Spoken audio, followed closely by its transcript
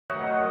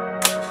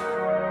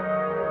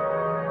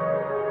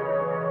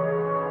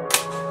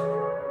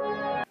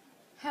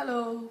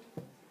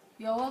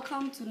You're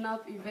welcome to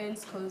NAP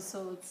Events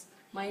Consults.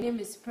 My name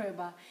is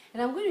Preba,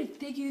 and I'm going to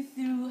take you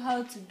through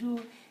how to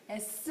do a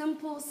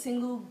simple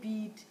single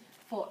bead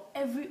for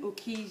every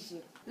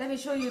occasion. Let me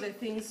show you the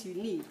things you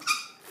need.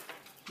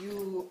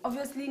 You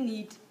obviously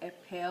need a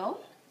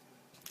pearl.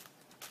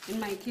 In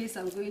my case,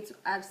 I'm going to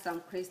add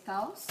some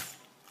crystals.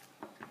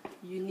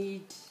 You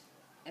need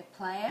a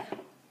plier,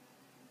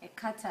 a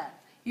cutter.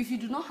 If you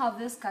do not have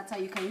this cutter,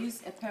 you can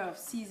use a pair of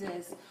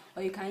scissors,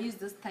 or you can use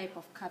this type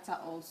of cutter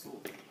also.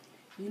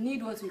 You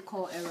need what we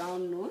call a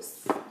round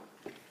nose.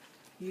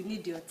 You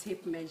need your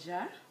tape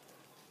measure.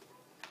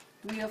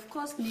 We of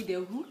course need a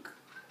hook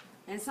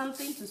and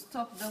something to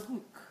stop the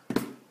hook.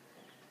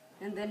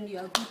 And then you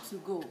are good to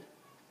go.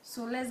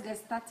 So let's get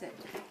started.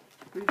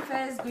 We're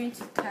first going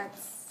to cut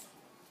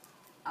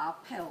our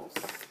pearls.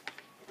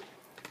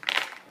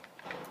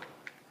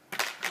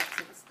 Cut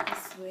it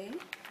this way.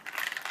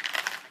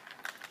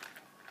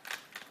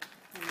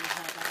 And we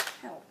have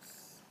our pearls.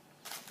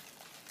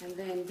 And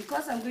then,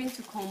 because I'm going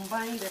to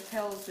combine the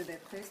pearls with the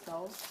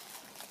crystals,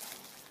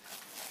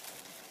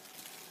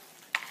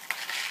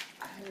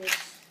 I will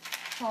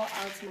pour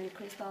out my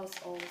crystals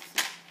also.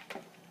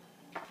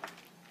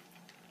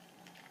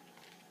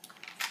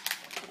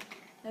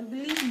 And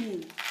believe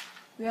me,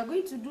 we are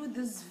going to do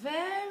this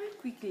very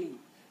quickly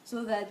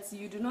so that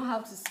you do not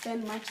have to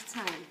spend much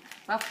time.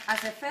 But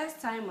as a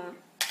first timer,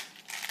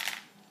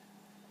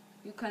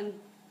 you can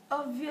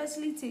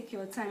obviously take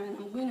your time, and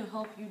I'm going to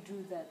help you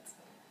do that.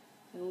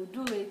 And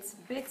we'll do it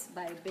bit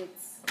by bit.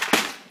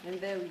 And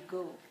there we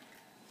go.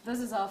 This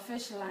is our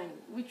fish line,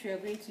 which we are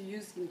going to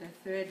use in the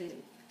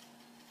threading.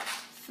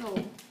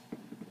 So,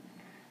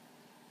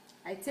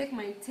 I take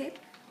my tape,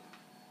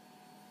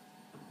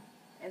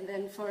 and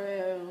then for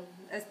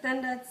a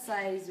standard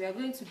size, we are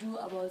going to do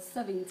about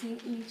 17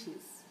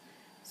 inches.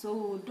 So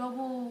we'll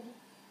double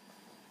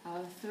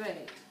our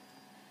thread.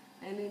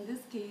 And in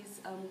this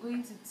case, I'm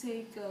going to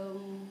take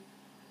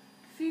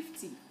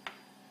 50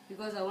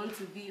 because I want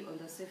to be on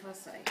the safer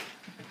side.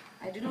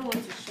 I do not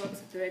want to short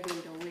thread in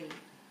the way.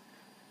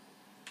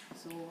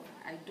 So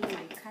I do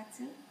my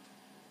cutting.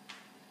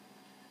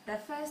 The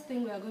first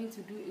thing we are going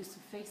to do is to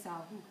fix our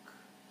hook.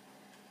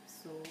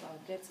 So I'll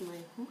get my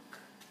hook.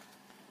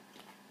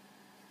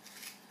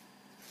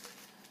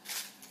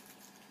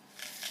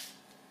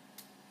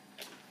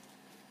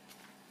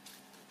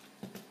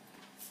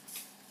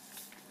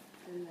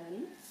 And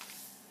then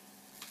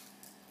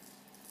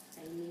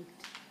I need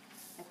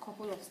a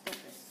couple of stoppers.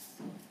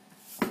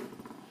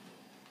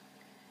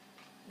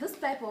 This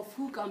type of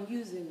hook I'm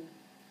using,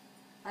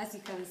 as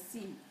you can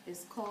see,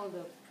 is called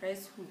the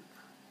press hook.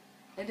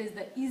 It is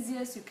the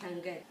easiest you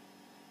can get.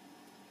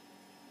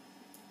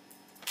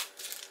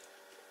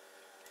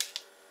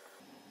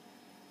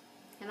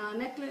 And our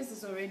necklace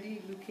is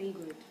already looking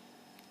good.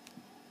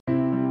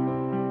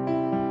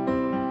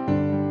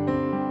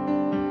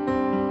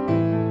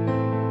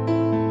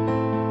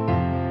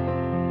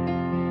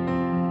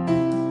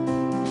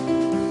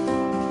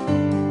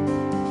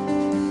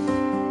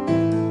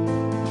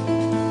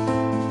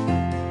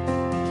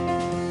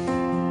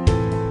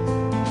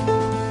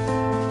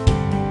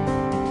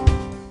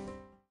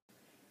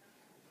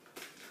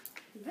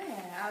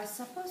 I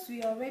suppose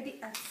we are already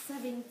at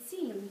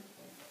 17,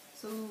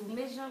 so we'll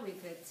measure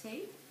with the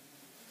tape,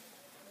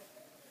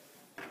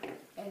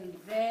 and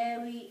there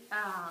we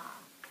are.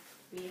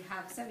 We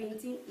have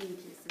 17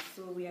 inches,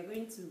 so we are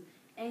going to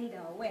end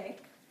our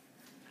work.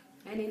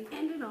 And in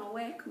ending our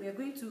work, we are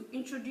going to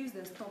introduce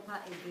the stopper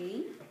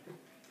again,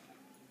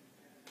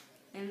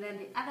 and then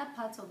the other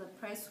part of the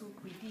press hook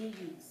we didn't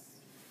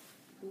use,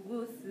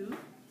 we'll go through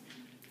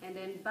and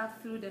then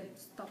back through the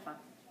stopper.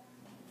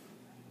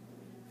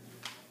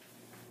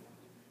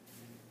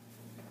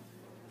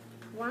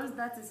 Once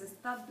that is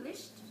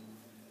established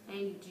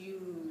and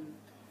you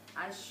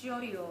are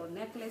sure your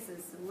necklace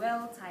is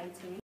well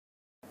tightened,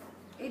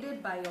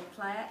 aided by your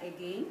plier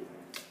again,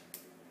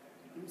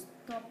 you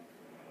stop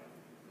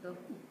the hook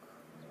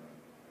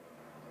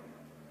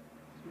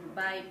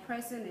by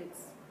pressing it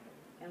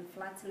and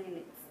flattening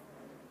it.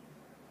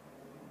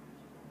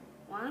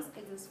 Once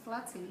it is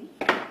flattened,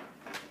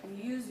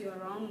 you use your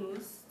round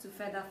nose to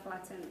further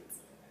flatten it.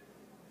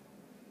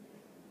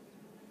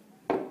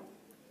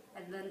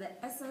 And then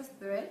the excess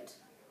thread,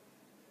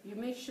 you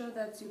make sure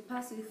that you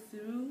pass it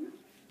through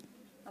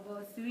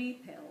about 3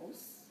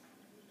 pearls.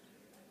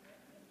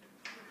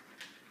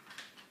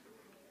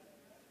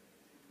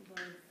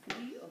 About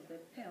 3 of the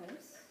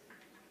pearls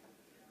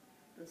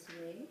this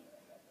way.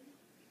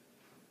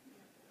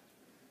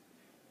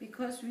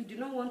 Because we do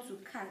not want to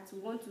cut, we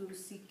want to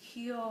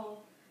secure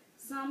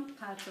some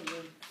part of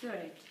the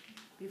thread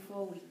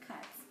before we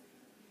cut.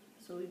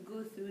 So we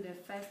go through the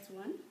first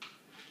one,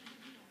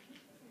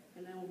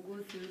 and then we'll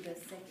go through the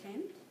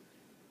second,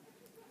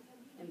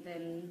 and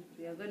then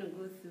we are going to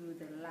go through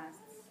the last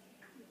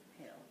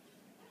pearl.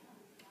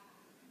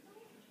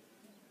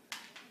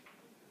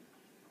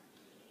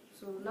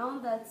 So now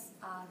that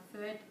our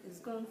thread is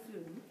gone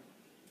through,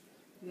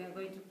 we are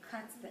going to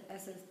cut the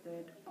excess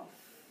thread off.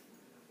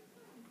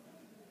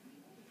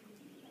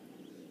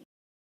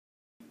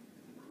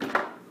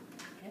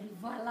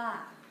 Voila!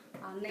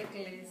 Our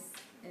necklace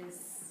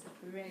is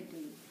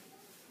ready,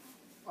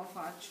 of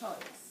our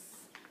choice.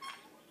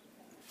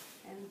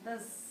 And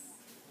this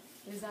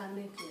is our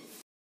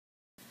necklace.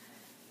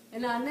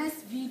 In our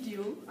next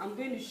video, I'm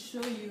going to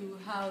show you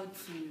how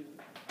to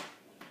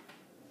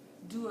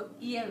do an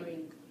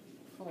earring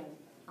for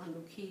an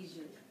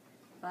occasion.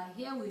 But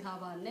here we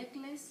have our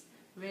necklace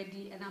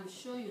ready, and I'm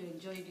sure you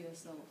enjoyed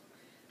yourself.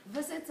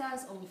 Visit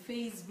us on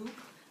Facebook,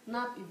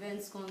 NAP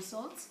Events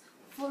Consults.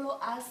 Follow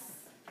us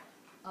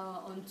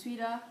on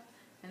Twitter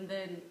and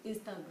then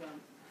Instagram.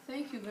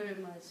 Thank you very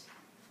much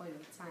for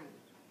your time.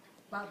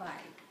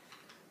 Bye-bye.